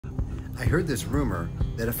I heard this rumor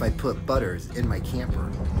that if I put Butters in my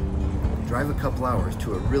camper, drive a couple hours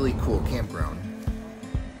to a really cool campground,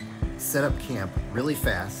 set up camp really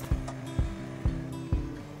fast,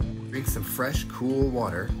 drink some fresh, cool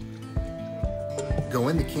water, go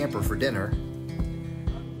in the camper for dinner,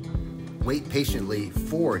 wait patiently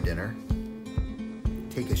for dinner,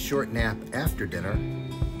 take a short nap after dinner,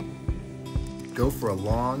 go for a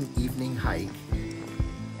long evening hike,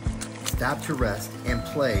 stop to rest and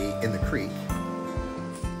play in the creek,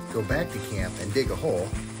 go back to camp and dig a hole,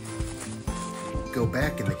 go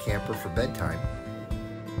back in the camper for bedtime,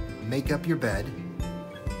 make up your bed,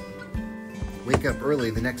 wake up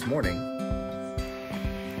early the next morning,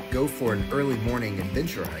 go for an early morning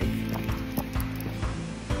adventure hike,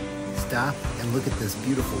 stop and look at this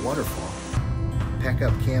beautiful waterfall, pack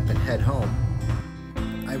up camp and head home.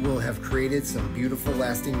 I will have created some beautiful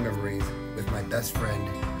lasting memories with my best friend,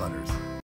 Butters.